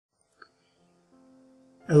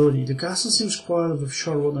Elodie, the castle seems quiet with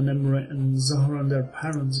Charlotte and Emery and Zahra and their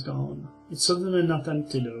parents gone. It's certainly not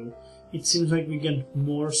empty though. It seems like we get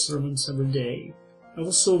more servants every day. I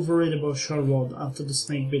was so worried about Charlotte after the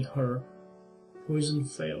snake bit her. Poison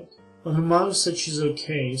failed. But her mother said she's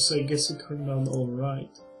okay, so I guess it turned out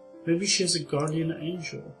alright. Maybe she has a guardian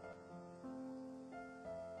angel.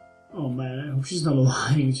 Oh man, I hope she's not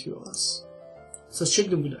lying to us. So let's check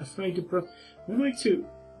the mood. I feel like we'd like to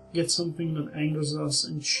get something that angers us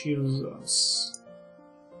and cheers us.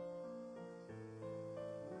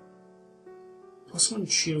 +1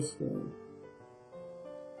 cheerful.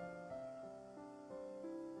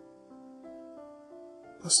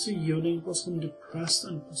 +2 yielding, +1 depressed,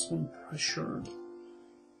 and +1 pressured.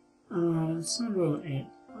 That's not really it.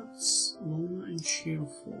 What's lonely and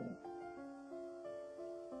cheerful?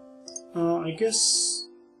 I guess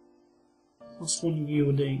 +1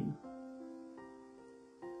 yielding.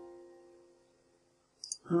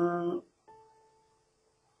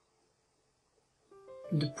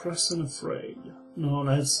 Depressed and afraid. No,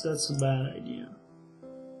 that's a bad idea.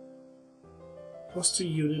 +2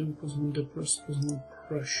 yielding, +1 depressed, +1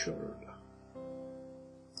 pressured.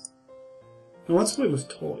 Now let's play with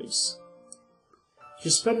toys.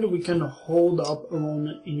 You spend the weekend holed up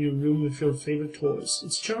alone in your room with your favorite toys.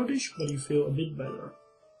 It's childish, but you feel a bit better.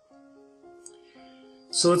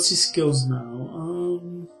 So let's see skills now.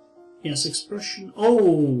 Yes, expression.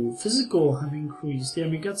 Oh, physical have increased. Yeah,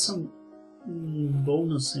 we got some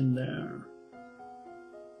bonus in there.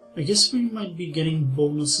 I guess we might be getting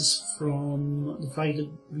bonuses from the fact that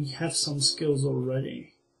we have some skills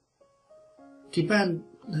already. Too bad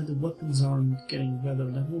that the weapons aren't getting better.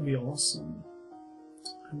 That would be awesome.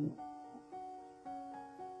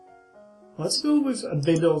 Let's go with a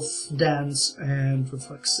bit of dance and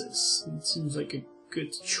reflexes. It seems like a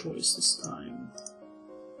good choice this time.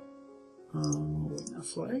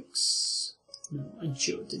 Athletics? No,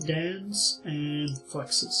 agility, dance, and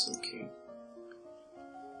reflexes. Okay.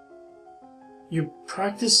 You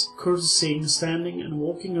practice courtesy, standing and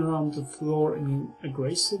walking around the floor in a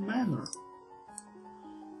graceful manner.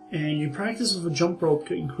 And you practice with a jump rope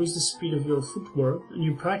to increase the speed of your footwork. And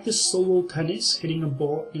you practice solo tennis, hitting a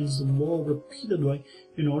ball against the wall repeatedly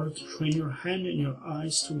in order to train your hand and your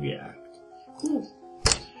eyes to react. Cool.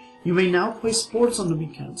 You may now play sports on the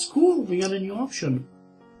weekends. Cool, we got a new option.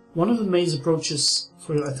 One of the maze approaches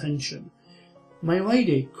for your attention. My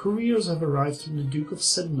lady, couriers have arrived from the Duke of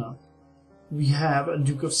Sedna. We have a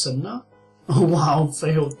Duke of Sedna? Oh wow,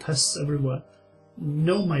 failed tests everywhere.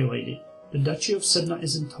 No, my lady. The Duchy of Sedna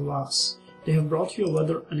is in Talas. They have brought you a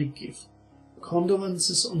letter and a gift.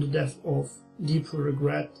 Condolences on the death of, deeply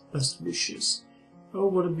regret, best wishes. Oh,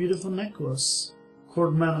 what a beautiful necklace.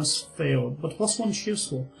 Court manners failed, but +1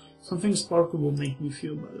 cheerful. Something sparkle will make me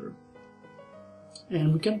feel better.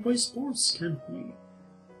 And we can play sports, can't we?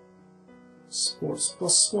 Sports.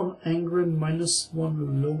 +1 angry,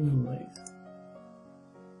 -1 lonely.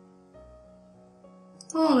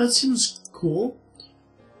 Oh, that seems cool.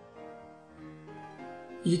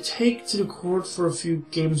 You take to the court for a few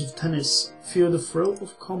games of tennis. Feel the thrill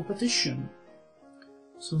of competition.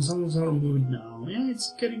 So someone's in our mood now. Yeah,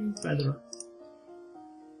 it's getting better.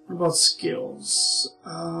 What about skills?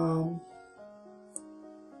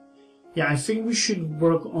 Yeah, I think we should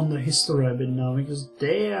work on the history a bit now, because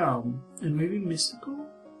damn! And maybe mystical?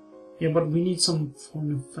 Yeah, but we need some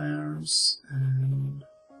foreign affairs and...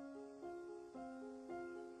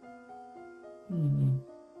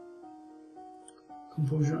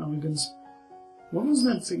 Composure, elegance. What was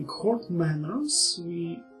that thing? Court manners?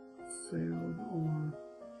 We failed, or...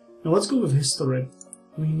 Now let's go with history.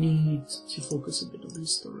 We need to focus a bit on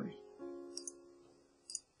history.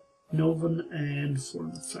 Novan and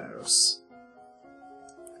foreign affairs.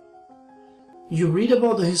 You read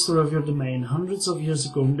about the history of your domain. Hundreds of years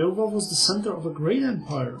ago, Nova was the center of a great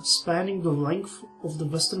empire, spanning the length of the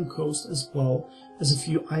western coast as well as a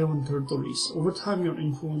few island territories. Over time, your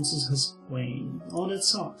influences has waned. Oh, that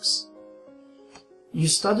sucks. You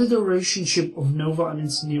study the relationship of Nova and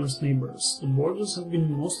its nearest neighbors. The borders have been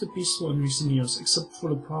mostly peaceful in recent years, except for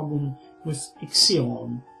the problem with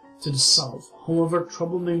Ixion to the south. However,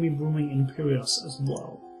 trouble may be brewing in Piraeus as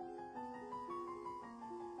well.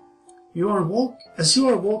 As you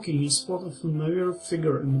are walking, you spot a familiar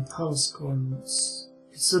figure in the palace gardens.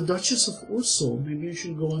 It's the Duchess of Ursul. Maybe I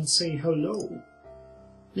should go and say hello.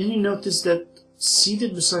 Then you notice that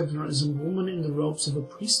seated beside her is a woman in the robes of a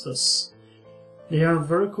priestess. They are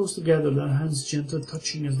very close together, their hands gently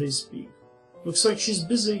touching as they speak. Looks like she's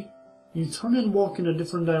busy. You turn and walk in a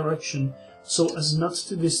different direction, so as not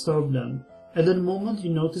to disturb them. At that moment, you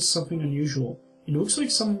notice something unusual. It looks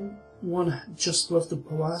like one had just left the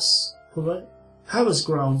palace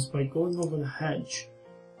grounds by going over the hedge.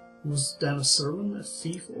 Was that a servant, a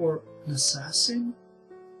thief, or an assassin?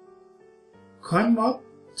 Climb up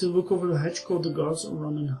to look over the hedge, call the guards, or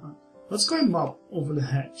run and hide. Let's climb up over the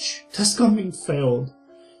hedge. Test climbing failed.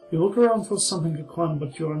 You look around for something to climb,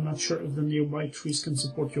 but you are not sure if the nearby trees can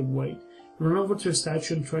support your weight. You run over to a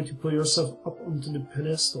statue and try to pull yourself up onto the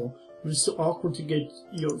pedestal, but it's too awkward to get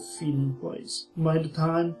your feet in place. By the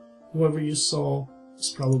time, whoever you saw is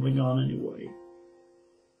probably gone anyway.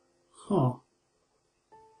 Huh.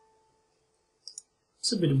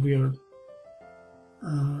 It's a bit weird.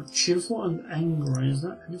 Cheerful and angry, is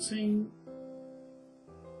that anything?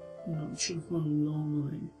 No, cheerful and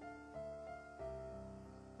lonely.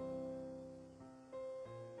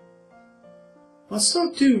 Let's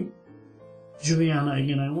talk to Juliana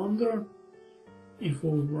again. I wonder if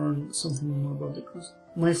we'll learn something more about the crystal.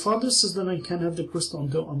 My father says that I can't have the crystal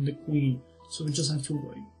until I'm the queen, so we just have to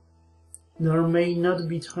wait. There may not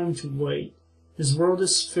be time to wait. This world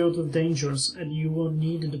is filled with dangers, and you will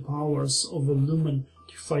need the powers of a lumen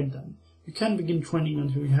to fight them. You can't begin training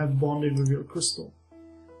until you have bonded with your crystal.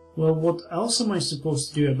 Well, what else am I supposed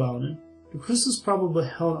to do about it? The crystal is probably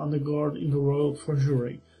held under guard in the royal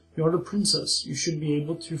treasury. You are the princess. You should be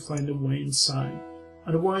able to find a way inside.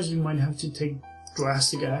 Otherwise, you might have to take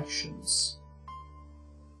drastic actions.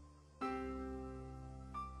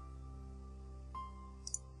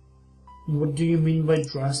 What do you mean by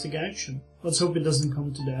drastic action? Let's hope it doesn't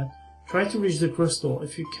come to that. Try to reach the crystal.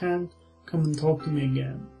 If you can't, come and talk to me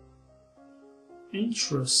again.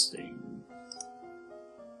 Interesting.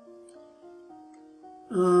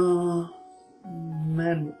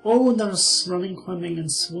 Man. Oh, there's running, climbing,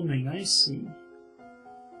 and swimming. I see.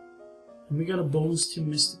 And we got a bonus to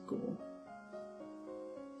mystical.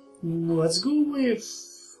 Let's go with...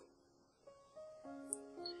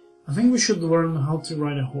 I think we should learn how to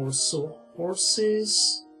ride a horse. So,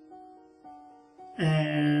 horses...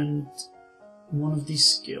 and one of these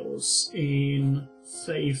skills in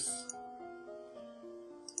faith.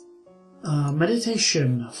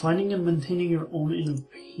 Meditation, finding and maintaining your own inner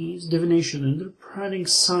peace. Divination, interpreting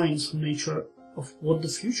signs from nature of what the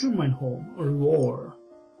future might hold, or lore.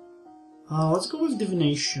 Let's go with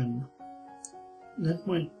divination. That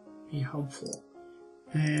might be helpful.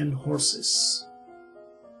 And horses.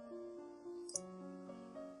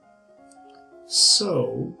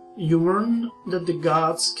 So, you learn that the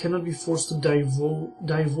gods cannot be forced to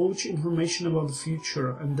divulge information about the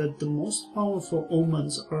future, and that the most powerful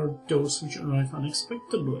omens are those which arrive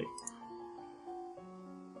unexpectedly.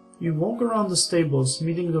 You walk around the stables,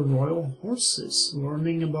 meeting the royal horses,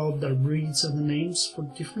 learning about their breeds and the names for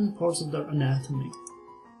different parts of their anatomy.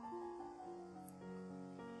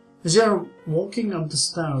 As you are walking up the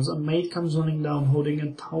stairs, a maid comes running down holding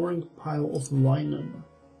a towering pile of linen.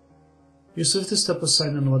 You swiftly step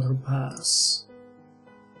aside and let her pass.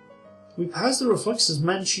 We passed the reflexes.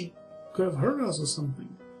 Man, she could have heard us or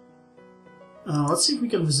something. Let's see if we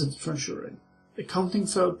can visit the treasury. Accounting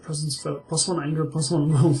failed, presence failed, +1 anger, +1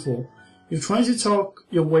 willful. You try to talk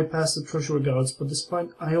your way past the treasury guards, but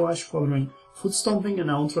despite eyelash fluttering, foot stomping, and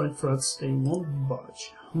outright threats, they won't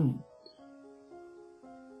budge.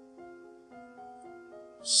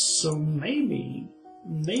 So maybe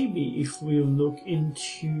if we look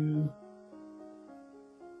into...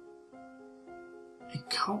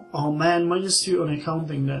 Oh man, -2 on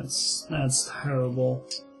accounting, that's terrible.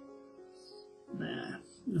 Nah,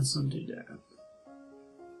 let's not do that.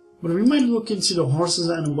 But we might look into the horses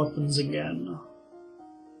and weapons again.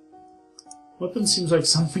 Weapon seems like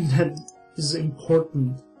something that is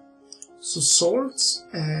important. So swords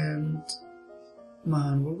and...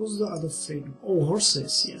 Man, what was the other thing? Oh,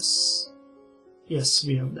 horses, yes. Yes,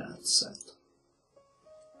 we have that set.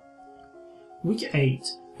 Week 8.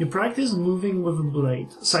 You practice moving with a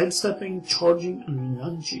blade, sidestepping, charging, and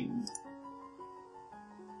lunging.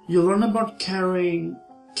 You learn about caring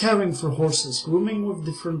for horses, grooming with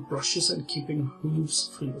different brushes, and keeping hooves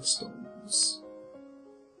free of stones.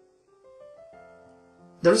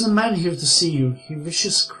 There is a man here to see you. He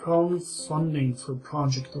wishes crown funding for a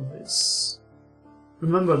project of his.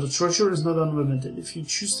 Remember, the treasure is not unlimited. If you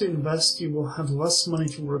choose to invest, you will have less money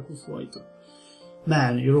to work with later.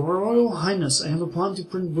 Man, Your Royal Highness, I have a plan to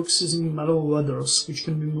print books using metal leathers, which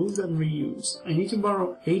can be moved and reused. I need to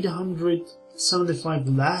borrow 875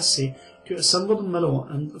 lassie to assemble the metal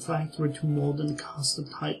and the factory to mold and cast the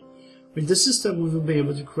type. With this system, we will be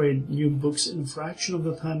able to create new books in a fraction of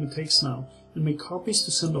the time it takes now, and make copies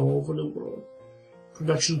to send all over the world.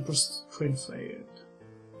 Production trade failed.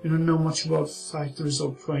 You don't know much about factories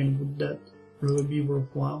or trade. Would that really be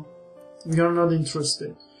worthwhile? We are not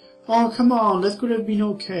interested. Oh, come on, that could have been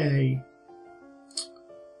okay.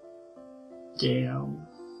 Damn.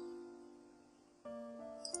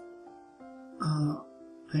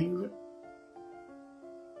 Angry.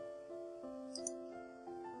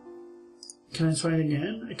 Can I try it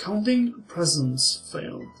again? Accounting presents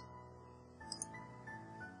failed.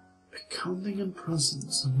 Accounting and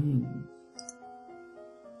presents.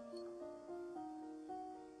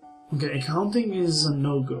 Okay, accounting is a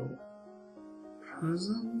no-go.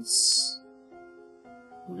 Presents?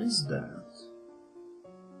 What is that?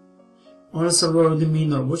 Oh, that's a royal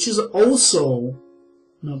demeanor, which is also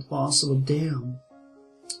not possible. Damn.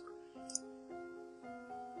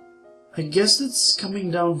 I guess that's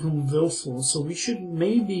coming down from willful, so we should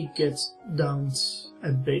maybe get down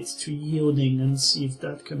a bit to yielding and see if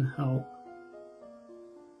that can help.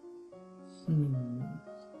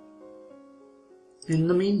 In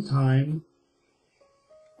the meantime,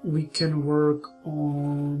 we can work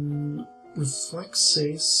on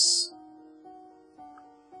reflexes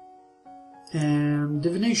and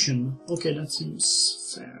divination. Okay, that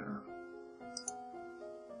seems fair.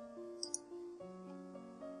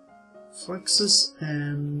 Reflexes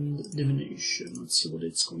and divination. Let's see what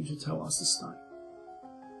it's going to tell us this time.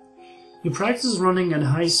 You practice running at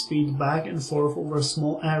high speed back and forth over a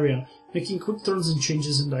small area, making quick turns and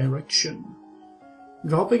changes in direction.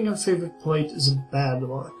 Dropping your favorite plate is a bad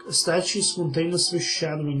luck. A statue spontaneously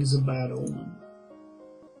shattering is a bad omen.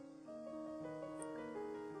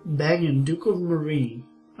 Bagan, Duke of Marie,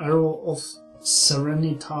 Arrow of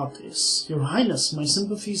Serenitatis. Your Highness, my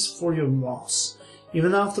sympathies for your loss.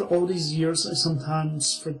 Even after all these years, I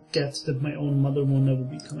sometimes forget that my own mother will never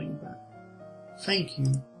be coming back. Thank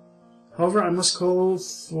you. However, I must call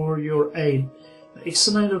for your aid. The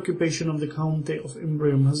extended occupation of the County of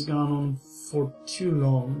Imbrium has gone on for too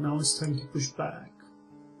long. Now it's time to push back.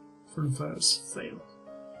 Foreign fires failed.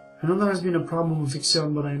 I know there has been a problem with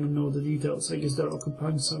Ixion, but I don't know the details. I guess they're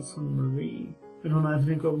occupying stuff from Marie. I don't have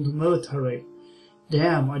any problem to military.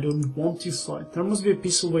 Damn, I don't want to fight. There must be a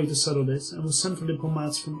peaceful way to settle this. I will send for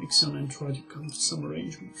diplomats from Ixion and try to come to some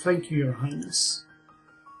arrangement. Thank you, Your Highness.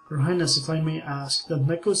 Your Highness, if I may ask, that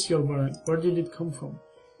necklace you're wearing, where did it come from?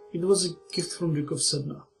 It was a gift from Duke of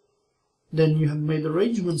Sedna. Then you have made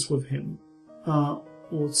arrangements with him.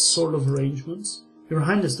 What sort of arrangements? Your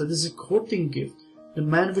Highness, that is a courting gift. The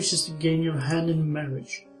man wishes to gain your hand in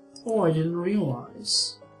marriage. Oh, I didn't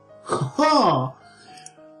realize. Ha!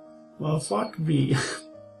 Well, fuck me.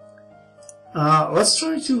 Let's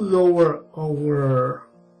try to lower our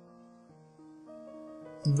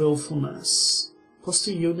willfulness. Plus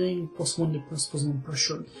 2 yielding, plus 1 depressed, plus 1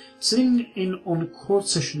 pressure. Sitting in on a court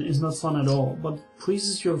session is not fun at all, but it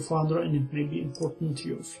pleases your father and it may be important to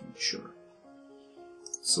your future.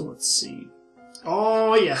 So let's see.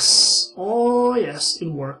 Oh yes! Oh yes, it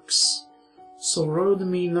works. So royal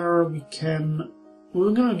demeanor,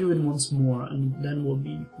 we're gonna do it once more and then we'll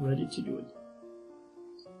be ready to do it.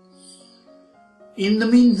 In the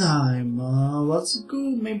meantime, let's go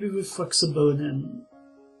maybe with flexibility and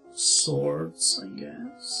swords, I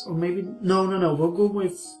guess. Or maybe, no, we'll go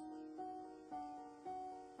with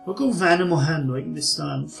animal handling this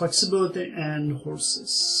time. Flexibility and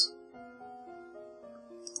horses.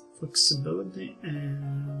 Flexibility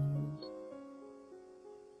and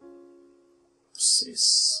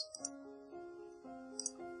horses.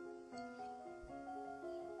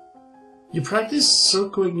 You practice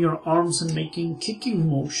circling your arms and making kicking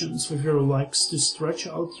motions with your legs to stretch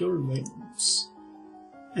out your limbs.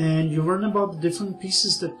 And you learn about the different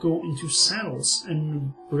pieces that go into saddles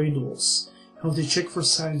and bridles, how to check for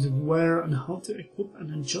signs of wear, and how to equip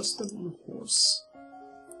and adjust them on a horse.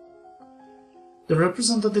 The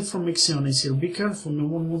representative from Ixion is here. Be careful, no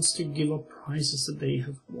one wants to give up prizes that they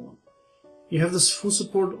have won. You have the full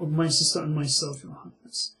support of my sister and myself, Your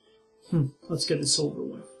Highness. Let's get this over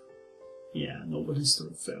with. Yeah, nobody's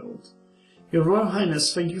still failed. Your Royal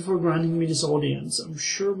Highness, thank you for granting me this audience. I'm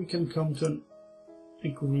sure we can come to an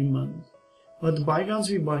agreement. Let bygones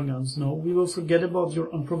be bygones. No, we will forget about your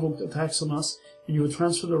unprovoked attacks on us, and you will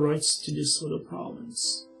transfer the rights to this little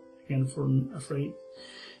province. Again, afraid.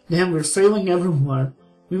 Damn, we're failing everywhere.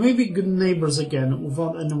 We may be good neighbors again,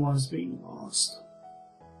 without anyone's being lost.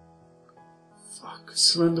 Fuck.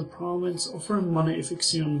 Surrender province, offer him money if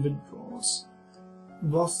Ixion withdraws.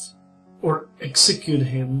 Buff or execute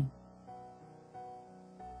him.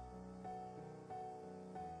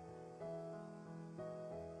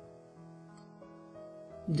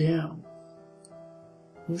 Damn.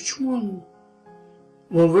 Which one?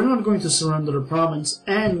 Well, we're not going to surrender the province,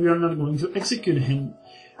 and we are not going to execute him.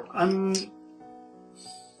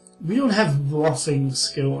 We don't have bluffing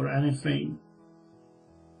skill or anything.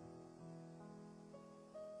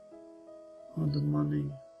 Oh, the money.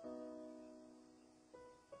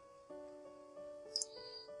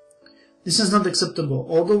 This is not acceptable.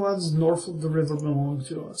 All the lands north of the river belong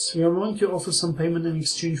to us. We are willing to offer some payment in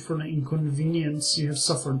exchange for the inconvenience you have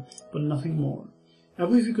suffered, but nothing more. I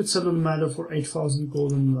believe you could settle the matter for 8,000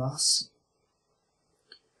 golden lass.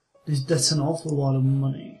 That's an awful lot of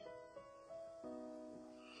money.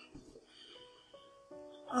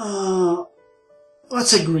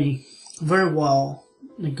 Let's agree. Very well.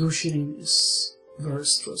 Negotiating is very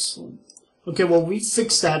stressful. Okay, well, we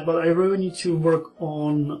fixed that, but I really need to work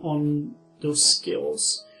on those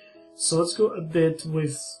skills. So let's go a bit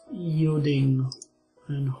with yielding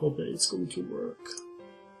and hope that it's going to work.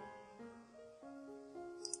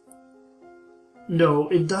 No,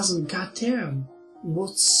 it doesn't. Goddamn.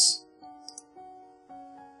 What's...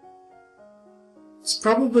 It's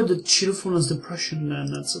probably the cheerfulness depression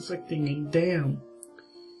then that's affecting it. Damn.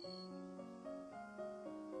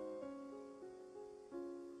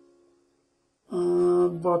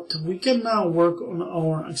 But we can now work on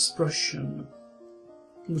our expression,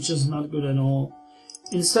 which is not good at all.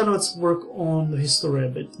 Instead, let's work on the history a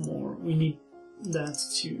bit more. We need that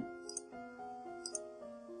to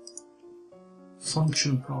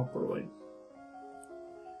function properly.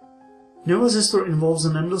 Noah's history involves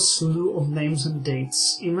an endless slew of names and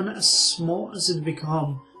dates. Even as small as it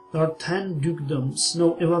become, there are 10 dukedoms,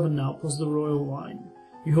 no 11 now, plus the royal line.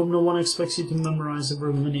 We hope no one expects you to memorize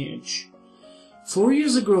every lineage. 4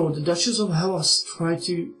 years ago, the Duchess of Hellas tried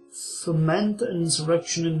to foment an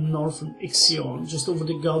insurrection in the northern Ixion, just over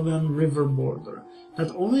the Galbian River border. Not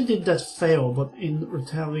only did that fail, but in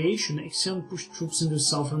retaliation, Ixion pushed troops into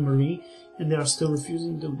southern Marie, and they are still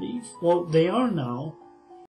refusing to leave. Well, they are now,